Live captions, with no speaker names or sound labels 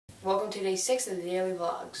Welcome to day 6 of the daily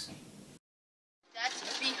vlogs.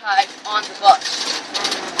 That's Beehive on the bus.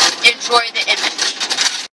 Enjoy the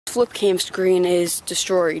image. Flip cam screen is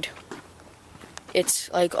destroyed.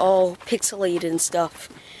 It's like all pixelated and stuff.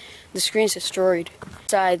 The screen's destroyed.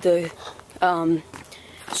 Inside the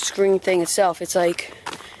screen thing itself, it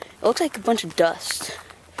looks like a bunch of dust,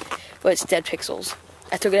 but it's dead pixels.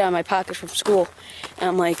 I took it out of my pocket from school, and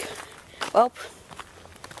I'm like, well,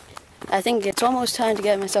 I think it's almost time to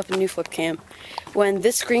get myself a new flip cam. When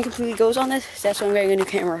this screen completely goes on this, that's when I'm getting a new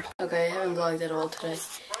camera. Okay, I haven't vlogged at all today.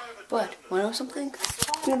 But, wanna know something?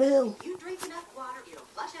 King of the Hill.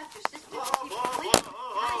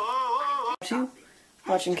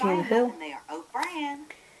 Watching King of the Hill.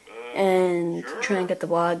 And trying to get the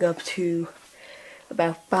vlog up to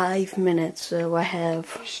about 5 minutes, so I have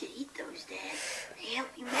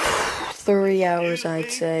 3 hours,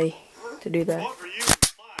 I'd say, to do that.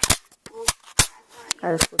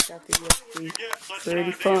 I just looked at the USB. It's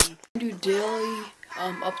pretty fun. I do daily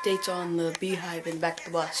updates on the Beehive in Back to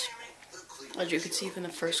the Bus, as you can see from the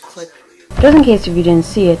first clip. Just in case if you didn't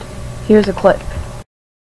see it, here's a clip.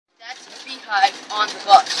 That's Beehive on the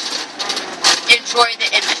bus. Enjoy the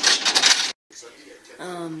image.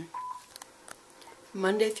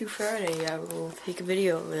 Monday through Friday, I will take a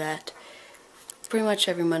video of that. Pretty much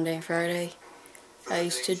every Monday and Friday. I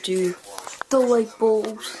used to do the light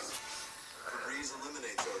bulbs,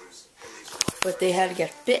 but they had to get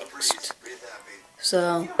fixed.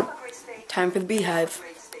 So, time for the Beehive.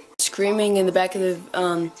 Screaming in the back of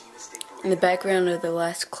the in the background of the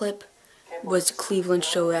last clip was the Cleveland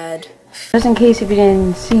Show ad. Just in case if you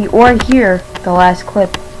didn't see or hear the last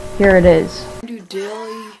clip, here it is. I do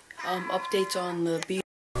daily updates on the Beehive.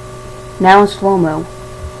 Now in slow-mo.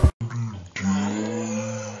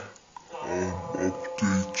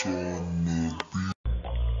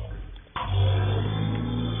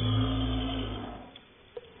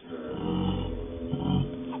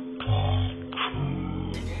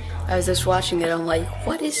 I was just watching it, I'm like,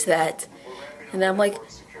 what is that? And then I'm like,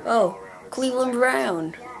 oh, Cleveland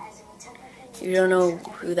Brown. You don't know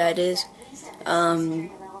who that is?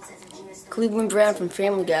 Cleveland Brown from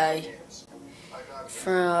Family Guy.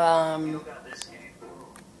 From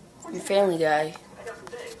Family Guy.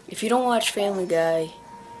 If you don't watch Family Guy,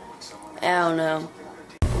 I don't know.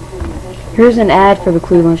 Here's an ad for the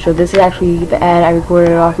Cleveland Show. This is actually the ad I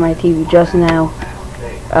recorded off my TV just now.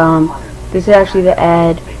 This is actually the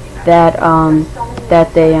ad that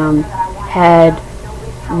that they had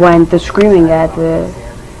when the screaming at the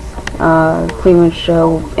Cleveland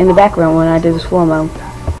Show in the background when I did the slow-mo.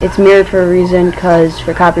 It's mirrored for a reason,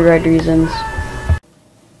 for copyright reasons.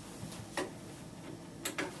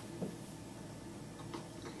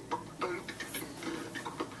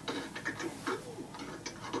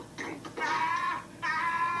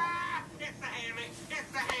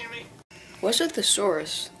 What's a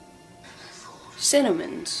thesaurus?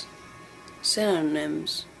 Synonyms.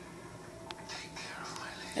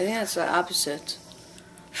 I think that's the opposite.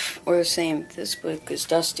 Or the same. This book is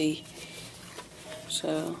dusty.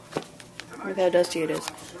 So, look how dusty it is.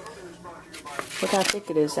 Look how thick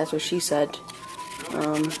it is. That's what she said.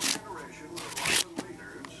 I'm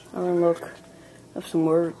gonna look up some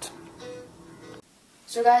words.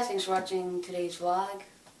 So guys, thanks for watching today's vlog.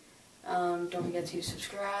 Don't forget to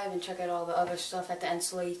subscribe and check out all the other stuff at the end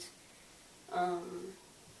slate.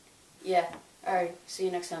 Yeah, alright, see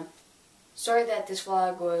you next time. Sorry that this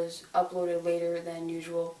vlog was uploaded later than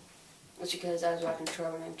usual. That's because I was watching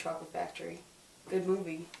Charlie and the Chocolate Factory. Good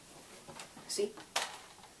movie. See?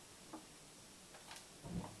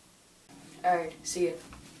 Alright, see you.